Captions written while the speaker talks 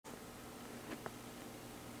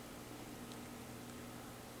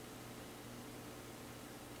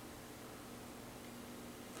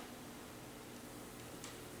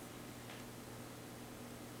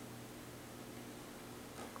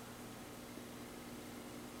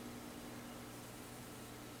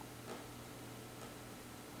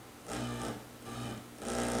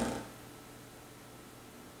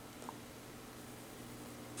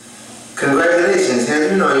Congratulations,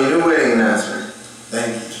 Henry, on your new wedding announcement.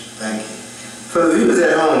 Thank you, thank you. For the viewers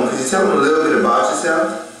at home, could you tell them a little bit about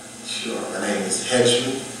yourself? Sure. My name is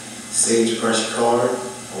Henry Sagebrush Carter.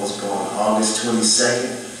 I was born August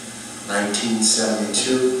 22nd,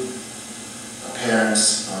 1972. My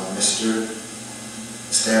parents are Mr.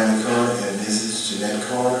 Stanley Carter and Mrs. Jeanette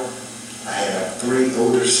Carter. I have 3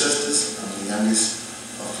 older sisters. I'm the youngest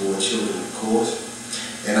of 4 children, of course,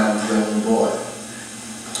 and I'm the only boy.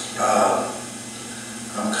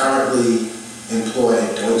 I'm currently employed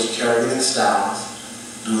at Deutsche Kerrigan and Styles,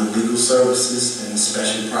 doing legal services and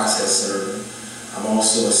special process serving. I'm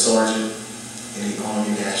also a sergeant in the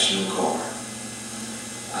Army National Guard.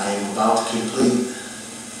 I am about to complete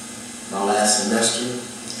my last semester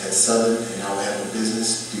at Southern, and I will have a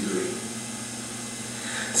business degree.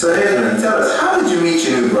 So Edmund, tell us, how did you meet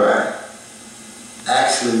your new bride?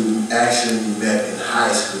 Actually, we met in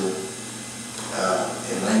high school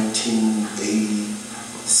in 1987,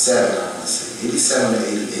 I want to say. 87 or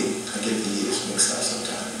 88. I get the years mixed up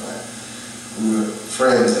sometimes, but we were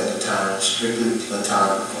friends at the time, strictly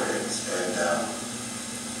platonic friends. And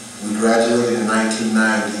we graduated in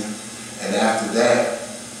 1990, and after that,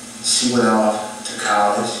 she went off to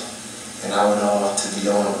college, and I went off to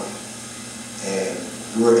the Army. And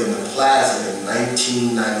we were in the Plaza in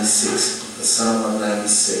 1996, the summer of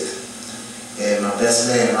 '96. And my best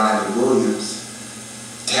man, Rodney Williams,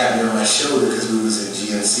 tapped me on my shoulder because we was in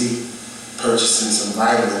GNC purchasing some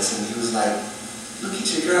vitamins, and he was like, "Look at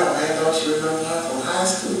your girl, man, don't you remember her from high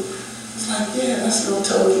school?" I was like, "Yeah, that's little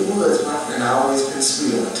Toki Woods, my friend. I've always been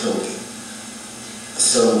sweet on Toki."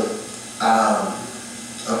 So I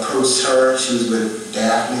approached her. She was with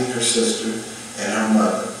Daphne, her sister, and her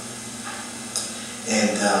mother.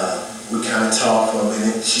 And we kind of talked for a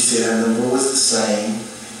minute. She said her number was the same,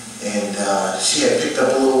 and she had picked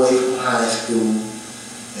up a little weight from high school.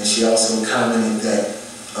 And she also commented that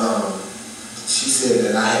she said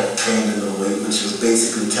that I had gained a little weight, which was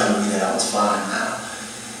basically telling me that I was fine now.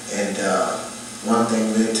 And one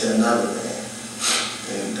thing led to another, man.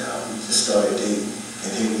 And we just started dating,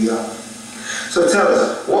 and here we are. So tell us,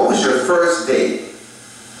 what was your first date?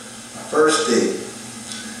 My first date,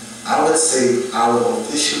 I would say our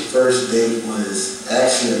official first date was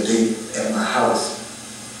actually a date at my house.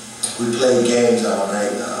 We played games all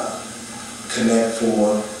night, Connect 4,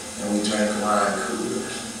 and we drank wine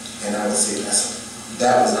coolers. And I would say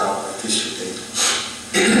that was our official date.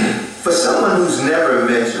 For someone who's never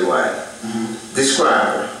met your wife, describe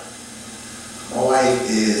her. My wife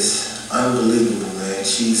is unbelievable, man.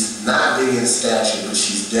 She's not big in stature, but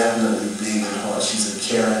she's definitely big in heart. She's a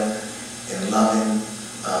caring and loving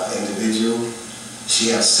individual. She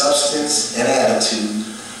has substance and attitude,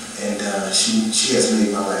 and she has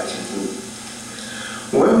made my life complete.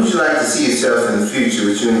 Where would you like to see yourself in the future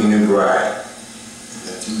with you and your new bride?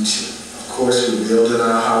 In the future, of course, we're building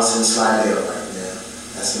our house in Slidell right now.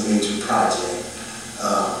 That's a major project.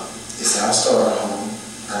 It's our starter home.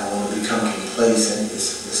 I don't want to become complacent.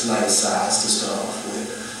 It's nice size to start off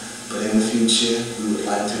with. But in the future, we would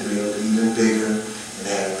like to build even bigger and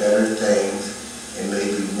have better things, and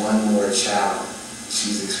maybe one more child.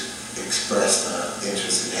 She's expressed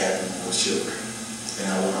interest in having more children. And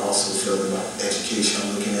I want to also fill them up education.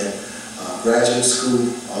 I'm looking at graduate school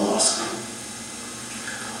or law school.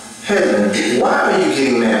 Helen, why are you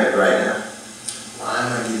getting married right now? Why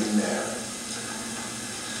am I getting married?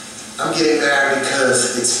 I'm getting married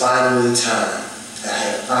because it's finally time. I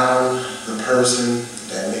have found the person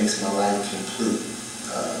that makes my life complete.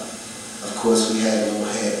 Of course, we had a little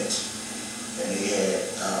hedge, and they had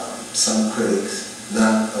some critics,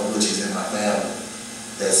 none of which is in my family,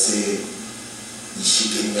 that said, "You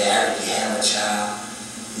should get married, you have a child."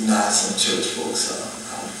 You know how some church folks are.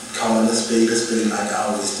 I'm calling a spade like I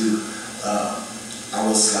always do.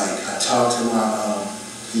 I talked to my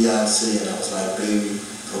fiance, and I was like, "Baby,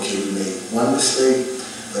 okay, we made one mistake.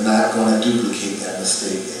 We're not going to duplicate that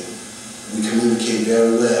mistake." And we communicate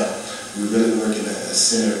very well. We really work in a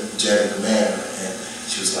synergetic manner. And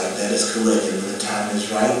she was like, "That is correct. And when the time is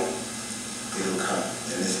right, it'll come."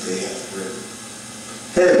 And this day has arrived.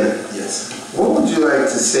 Helen, yes. What would you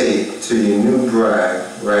like to say to your new bride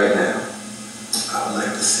right now? I would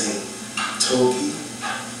like to say, Toki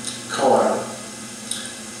Carter,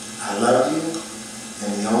 I love you,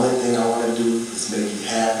 and the only thing I want to do is make you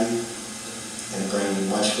happy and bring you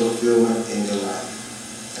much fulfillment in your life.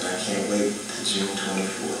 And I can't wait to June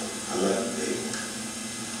 24th. I love you, baby.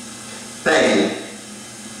 Thank you.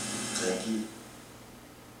 Thank you.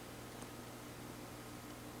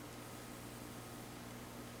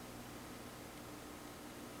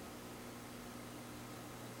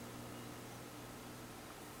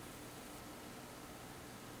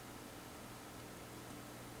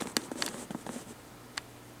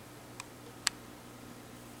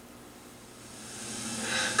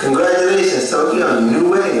 Toki, on your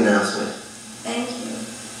new wedding announcement. Thank you.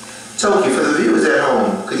 Toki, for the viewers at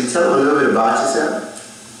home, could you tell them a little bit about yourself?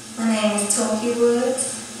 My name is Toki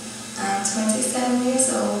Woods. I'm 27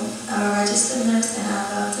 years old. I'm a registered nurse and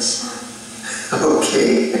I love to shop.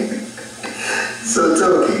 Okay. So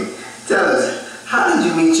Toki, tell us, how did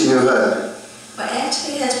you meet your new husband? Well,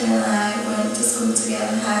 actually, husband and I went to school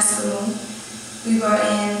together in high school. We were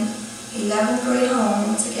in 11th grade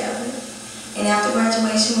home together. And after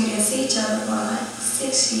graduation, we didn't see each other for like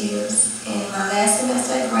 6 years. And my last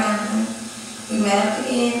semester at Grambling, we met up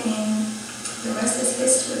again and the rest is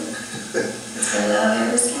history. It's been love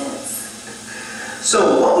ever since.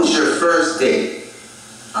 So what was your first date?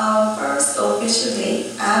 Our first official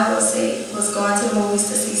date, I would say, was going to the movies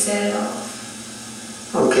to see Set It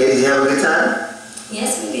Off. Okay, did you have a good time?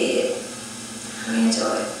 Yes, we did. We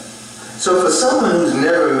enjoyed it. So for someone who's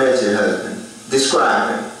never met your husband,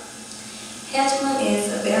 describe him. Hedgeman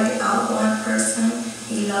is a very outgoing person.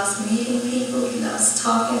 He loves meeting people, he loves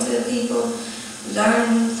talking to people,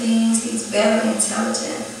 learning new things. He's very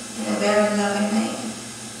intelligent and a very loving man.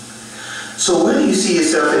 So where do you see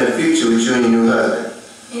yourself in the future with you and your new husband?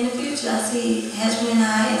 In the future, I see Hedgeman and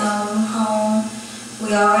I in our new home.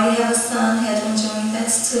 We already have a son, Hedgeman Jr.,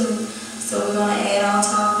 that's 2. So we're going to add on to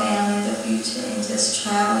our family in the future and just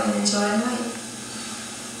travel and enjoy life.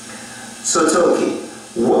 So Toki,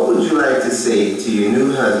 what would you like to say to your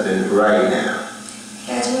new husband right now?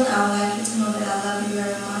 Hedgeman, I would like you to know that I love you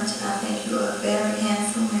very much. I think you are a very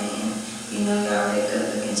handsome man. You know you're already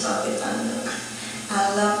good-looking chocolate thunder.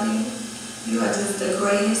 I love you. You are just the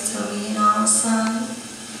greatest to me and our son.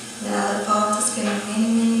 And I look forward to spending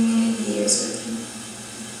many, many, many years with you.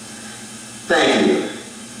 Thank you.